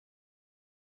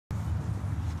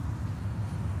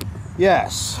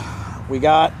Yes, we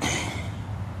got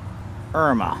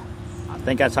Erma. I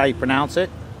think that's how you pronounce it.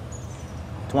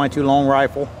 22 long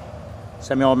rifle,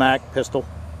 semi-automatic pistol,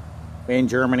 made in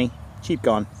Germany. Cheap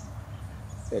gun.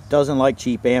 It doesn't like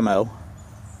cheap ammo.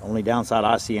 Only downside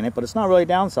I see in it, but it's not really a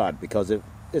downside because it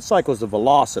cycles the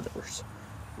velocitors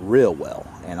real well,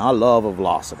 and I love a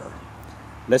velocitor.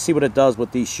 Let's see what it does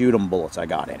with these shoot 'em bullets I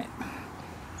got in it.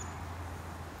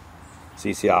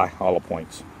 CCI, hollow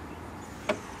points.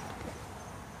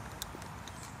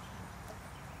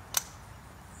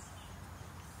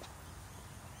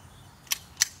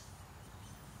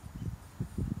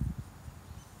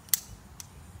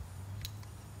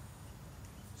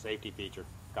 Safety feature,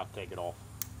 got to take it off.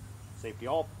 Safety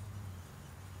off.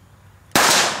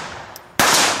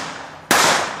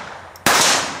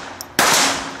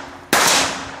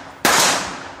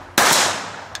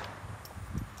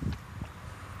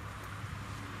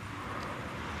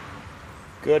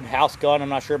 Good house gun, I'm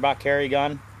not sure about carry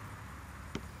gun.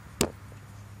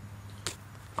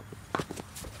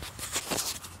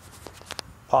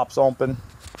 Pops open.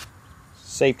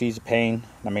 Safety's a pain.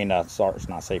 I mean, sorry, it's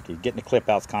not safety. Getting the clip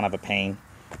out's kind of a pain.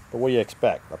 But what do you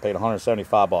expect? I paid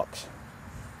 175 bucks.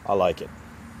 I like it.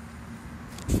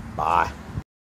 Bye.